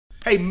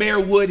Hey, Mayor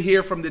Wood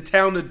here from the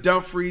town of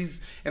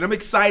Dumfries, and I'm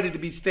excited to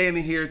be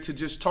standing here to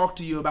just talk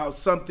to you about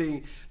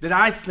something that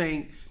I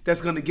think that's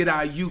going to get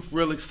our youth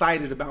real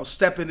excited about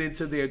stepping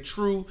into their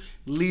true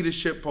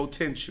leadership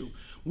potential.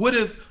 What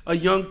if a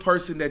young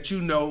person that you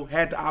know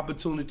had the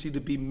opportunity to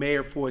be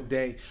mayor for a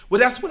day? Well,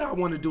 that's what I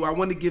want to do. I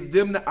want to give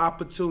them the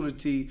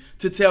opportunity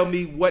to tell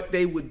me what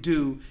they would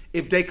do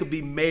if they could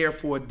be mayor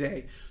for a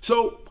day.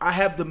 So I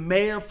have the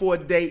Mayor for a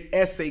Day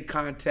essay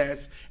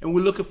contest, and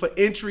we're looking for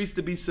entries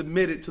to be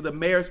submitted to the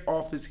mayor's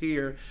office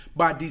here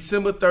by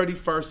December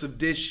 31st of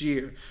this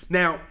year.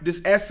 Now, this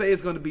essay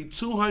is going to be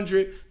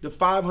 200 to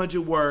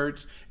 500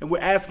 words, and we're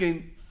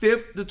asking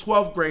 5th to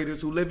 12th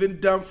graders who live in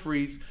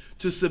Dumfries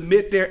to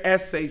submit their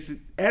essays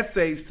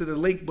to the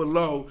link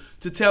below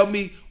to tell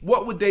me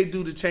what would they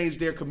do to change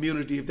their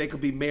community if they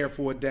could be mayor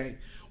for a day.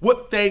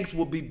 What things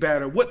will be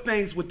better? What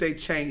things would they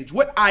change?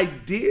 What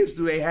ideas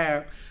do they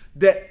have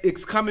that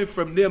it's coming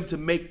from them to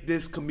make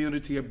this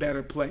community a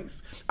better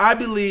place? I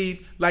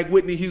believe, like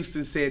Whitney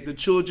Houston said, the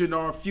children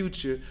are our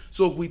future.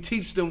 So if we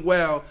teach them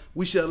well,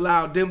 we should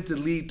allow them to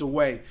lead the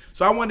way.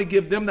 So I want to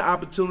give them the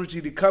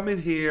opportunity to come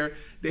in here,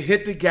 to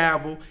hit the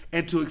gavel,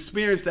 and to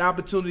experience the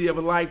opportunity of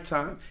a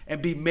lifetime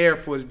and be mayor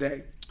for the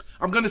day.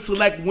 I'm going to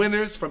select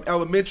winners from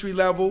elementary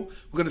level.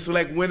 We're going to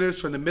select winners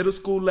from the middle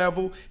school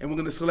level, and we're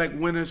going to select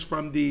winners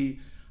from the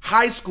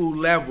high school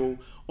level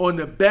on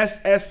the best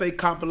essay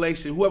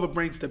compilation. Whoever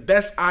brings the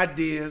best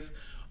ideas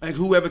and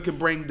whoever can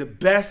bring the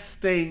best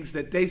things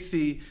that they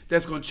see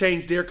that's going to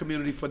change their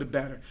community for the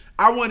better.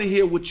 I want to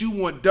hear what you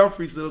want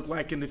Dumfries to look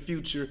like in the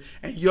future,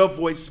 and your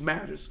voice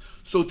matters.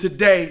 So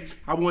today,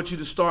 I want you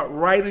to start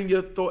writing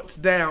your thoughts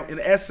down in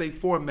essay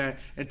format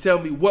and tell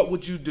me what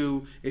would you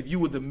do if you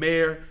were the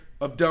mayor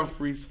of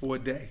Dumfries for a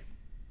day.